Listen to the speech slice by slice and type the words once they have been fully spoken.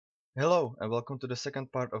Hello and welcome to the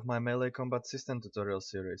second part of my melee combat system tutorial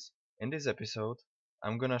series. In this episode,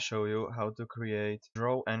 I'm gonna show you how to create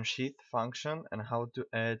draw and sheath function and how to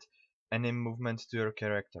add anim movement to your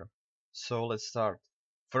character. So let's start.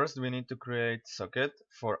 First we need to create socket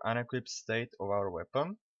for unequipped state of our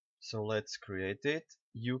weapon. So let's create it.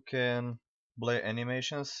 You can play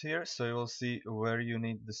animations here so you will see where you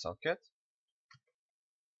need the socket.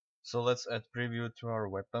 So let's add preview to our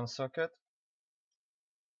weapon socket.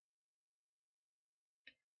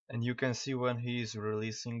 And you can see when he is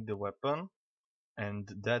releasing the weapon, and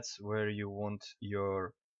that's where you want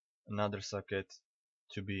your another socket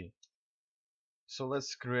to be. So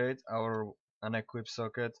let's create our unequipped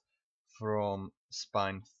socket from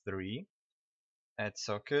spine 3, add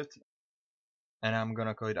socket, and I'm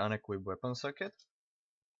gonna call it unequipped weapon socket.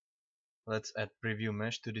 Let's add preview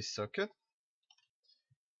mesh to this socket,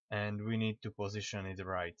 and we need to position it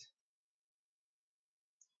right.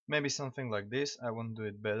 Maybe something like this. I won't do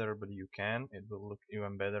it better, but you can. It will look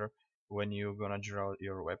even better when you're gonna draw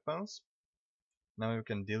your weapons. Now you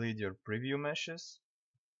can delete your preview meshes.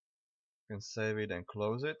 You can save it and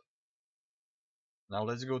close it. Now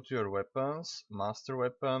let's go to your weapons, master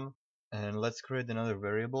weapon, and let's create another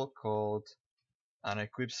variable called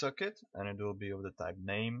unequipped socket, and it will be of the type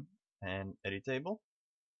name and editable.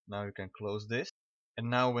 Now you can close this. And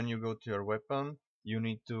now when you go to your weapon, you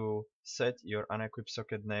need to set your unequipped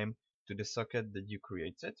socket name to the socket that you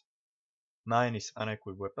created. Mine is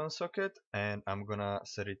unequipped weapon socket, and I'm gonna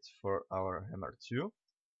set it for our hammer too.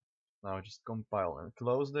 Now just compile and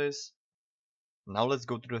close this. Now let's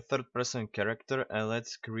go to the third person character and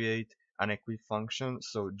let's create an equip function.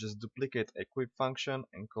 So just duplicate equip function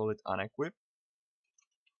and call it unequip.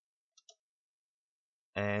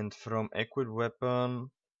 And from equip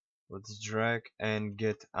weapon, let's drag and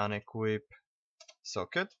get unequip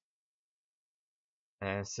socket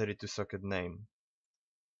and set it to socket name.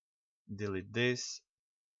 Delete this,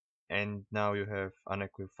 and now you have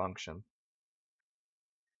unequip function.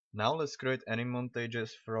 Now let's create any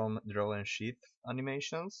montages from draw and sheath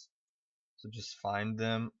animations. So just find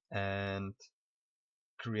them and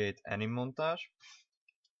create any montage.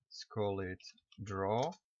 Let's call it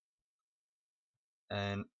draw,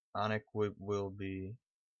 and unequip will be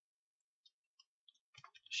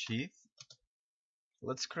sheath.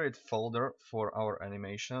 Let's create folder for our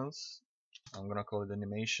animations. I'm gonna call it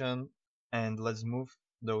animation, and let's move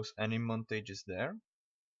those anim montages there.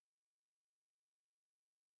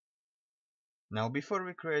 Now before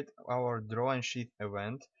we create our draw and sheath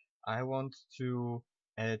event, I want to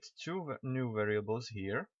add two new variables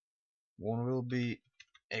here. One will be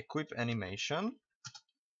equip animation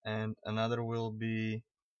and another will be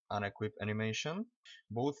unequip animation.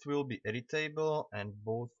 Both will be editable and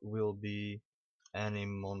both will be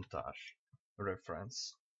anim montage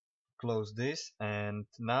reference. Close this, and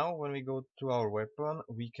now when we go to our weapon,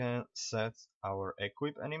 we can set our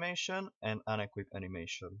equip animation and unequip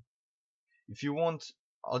animation. If you want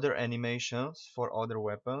other animations for other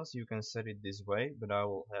weapons, you can set it this way, but I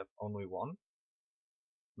will have only one.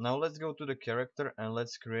 Now let's go to the character and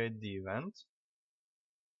let's create the event.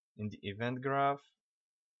 In the event graph,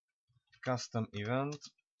 custom event,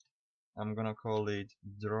 I'm gonna call it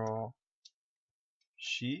draw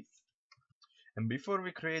sheath. And before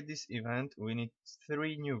we create this event, we need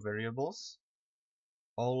three new variables,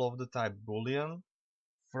 all of the type boolean.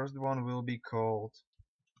 First one will be called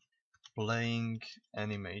playing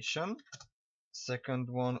animation. Second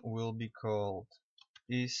one will be called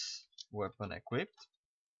is weapon equipped.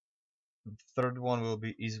 And third one will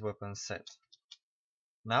be is weapon set.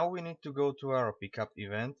 Now we need to go to our pickup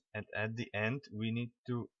event, and at the end we need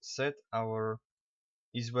to set our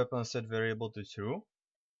is weapon set variable to true.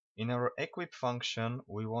 In our equip function,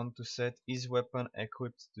 we want to set is weapon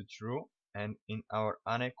equipped to true, and in our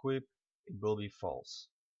unequip it will be false.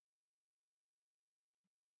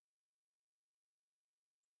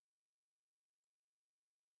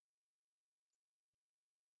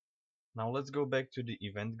 Now let's go back to the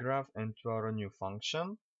event graph and to our new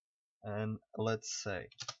function, and let's say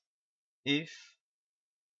if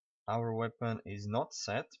our weapon is not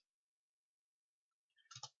set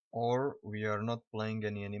or we are not playing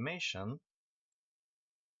any animation,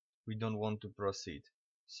 we don't want to proceed.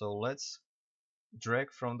 So let's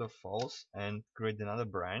drag from the false and create another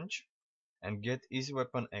branch and get is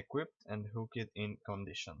weapon equipped and hook it in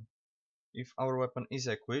condition. If our weapon is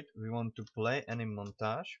equipped, we want to play any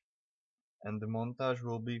montage, and the montage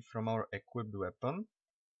will be from our equipped weapon,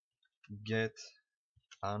 get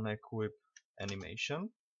unequip animation.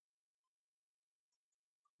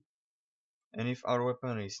 And if our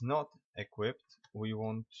weapon is not equipped, we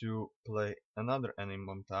want to play another anim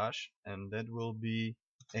montage, and that will be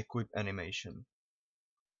equip animation.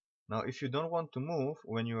 Now if you don't want to move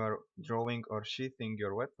when you are drawing or sheathing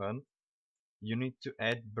your weapon, you need to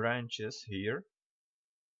add branches here,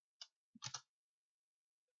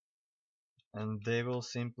 and they will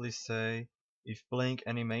simply say if playing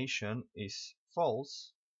animation is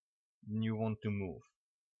false, then you want to move.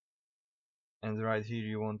 And right here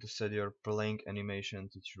you want to set your playing animation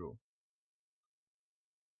to true.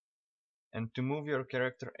 And to move your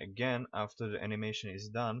character again after the animation is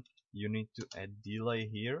done, you need to add delay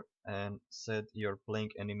here and set your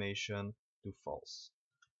playing animation to false.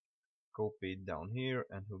 Copy it down here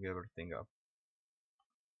and hook everything up.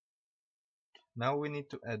 Now we need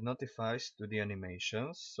to add notifies to the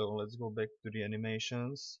animations. So let's go back to the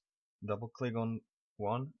animations, double click on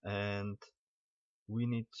one, and we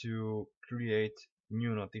need to create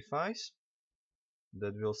new notifies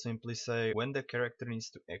that will simply say when the character needs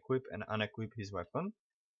to equip and unequip his weapon.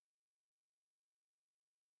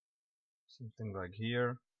 Something like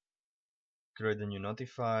here. Create a new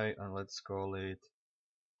notify and let's call it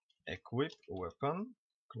equip weapon.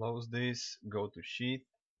 Close this, go to Sheath,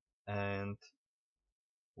 and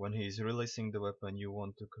when he is releasing the weapon you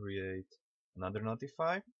want to create another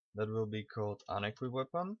notify that will be called unequip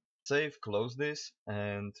weapon. Save, close this,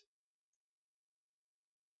 and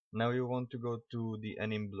now you want to go to the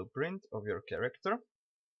anim blueprint of your character.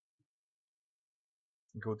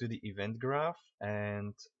 Go to the event graph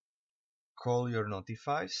and call your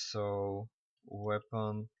notifies, so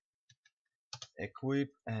weapon, equip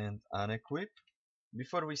and unequip.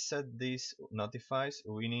 Before we set these notifies,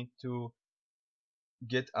 we need to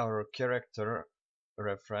get our character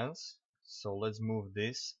reference. So let's move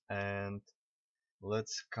this and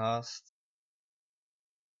let's cast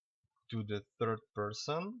to the third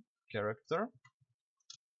person character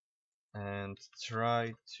and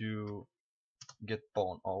try to get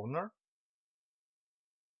pawn owner.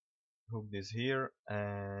 Hook this here,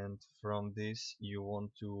 and from this you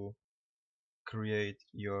want to create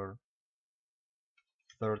your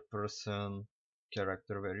third person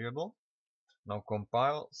character variable. Now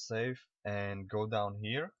compile, save, and go down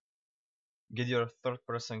here. Get your third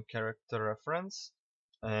person character reference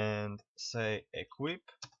and say equip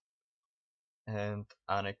and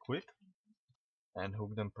unequip and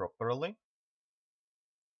hook them properly.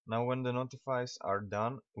 Now when the notifies are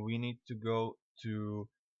done, we need to go to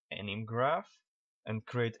anim graph and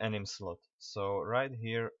create anim slot. So right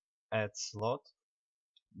here, add slot,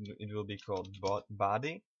 it will be called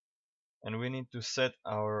body, and we need to set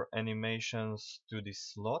our animations to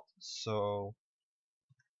this slot. So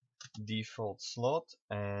default slot,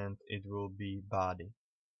 and it will be body.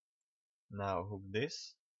 Now hook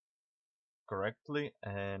this correctly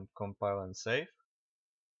and compile and save.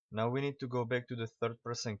 Now we need to go back to the third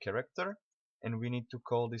person character and we need to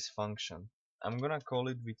call this function. I'm gonna call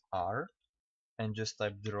it with R and just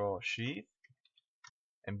type draw sheath.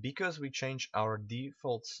 And because we changed our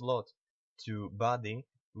default slot to body,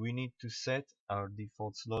 we need to set our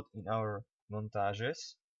default slot in our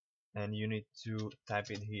montages, and you need to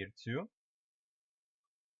type it here too.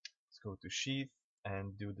 Let's go to sheath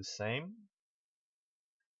and do the same.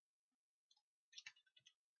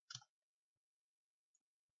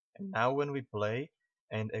 And now when we play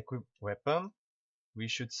and equip weapon, we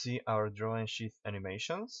should see our draw and sheath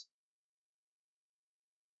animations.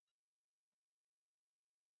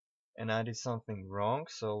 And I did something wrong,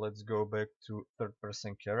 so let's go back to third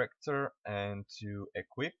person character and to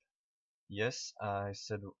equip. Yes, I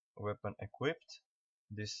said weapon equipped.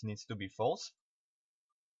 This needs to be false.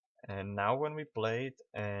 And now when we play it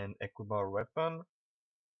and equip our weapon,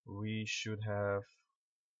 we should have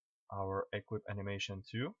our equip animation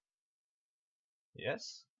too.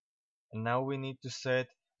 Yes. And now we need to set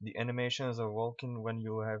the animations of walking when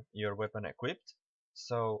you have your weapon equipped.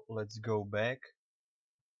 So let's go back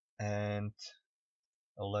and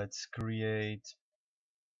let's create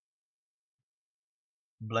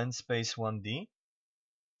blend space 1D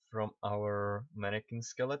from our mannequin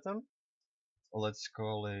skeleton. Let's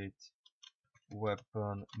call it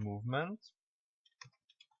weapon movement.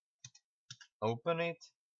 Open it,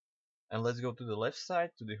 and let's go to the left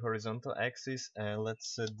side to the horizontal axis and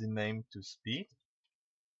let's set the name to speed.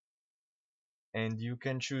 And you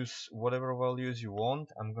can choose whatever values you want.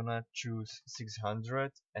 I'm gonna choose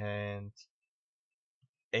 600 and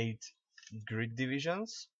 8 grid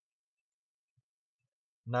divisions.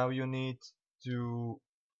 Now you need to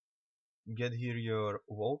get here your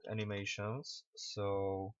walk animations.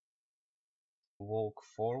 So walk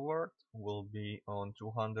forward will be on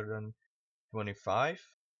 225,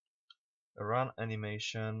 run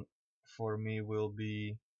animation for me will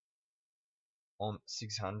be on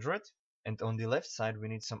 600, and on the left side we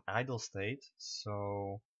need some idle state,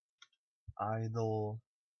 so idle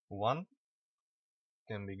 1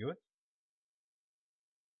 can be good,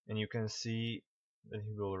 and you can see that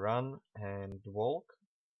he will run and walk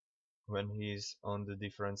when he's on the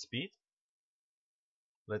different speed.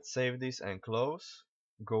 Let's save this and close.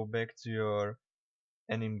 Go back to your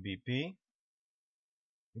AnimBP,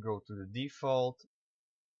 go to the default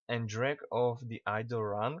and drag off the idle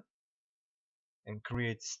run and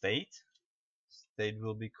create state. State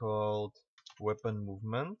will be called Weapon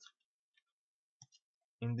Movement.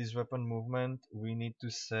 In this Weapon Movement we need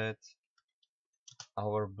to set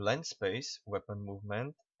our blend space Weapon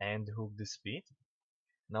Movement and hook the speed.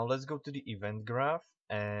 Now let's go to the event graph,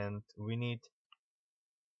 and we need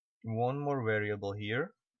one more variable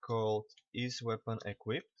here called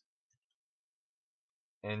isWeaponEquipped,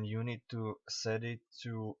 and you need to set it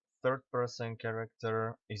to third person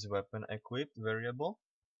character isWeaponEquipped variable.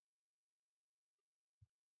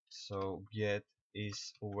 So get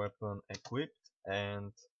isWeaponEquipped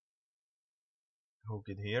and hook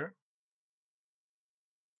it here.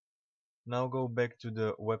 Now go back to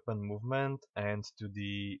the weapon movement and to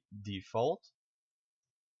the default,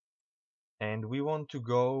 and we want to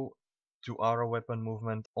go to our weapon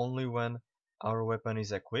movement only when our weapon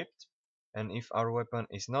is equipped, and if our weapon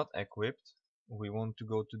is not equipped we want to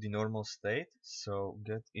go to the normal state. So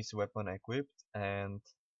get isWeaponEquipped and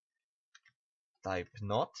type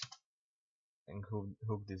not and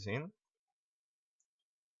hook this in,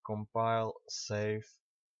 compile, save,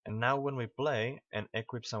 and now when we play and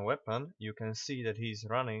equip some weapon you can see that he's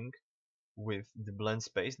running with the blend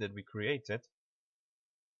space that we created,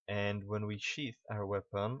 and when we sheath our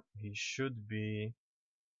weapon he should be,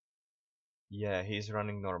 yeah, he's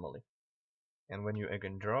running normally. And when you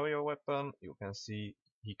again draw your weapon you can see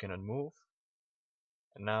he cannot move,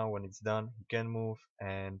 and now when it's done he can move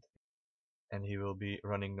and he will be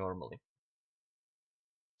running normally.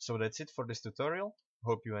 So that's it for this tutorial.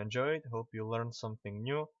 Hope you enjoyed, hope you learned something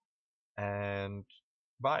new, and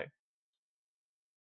bye.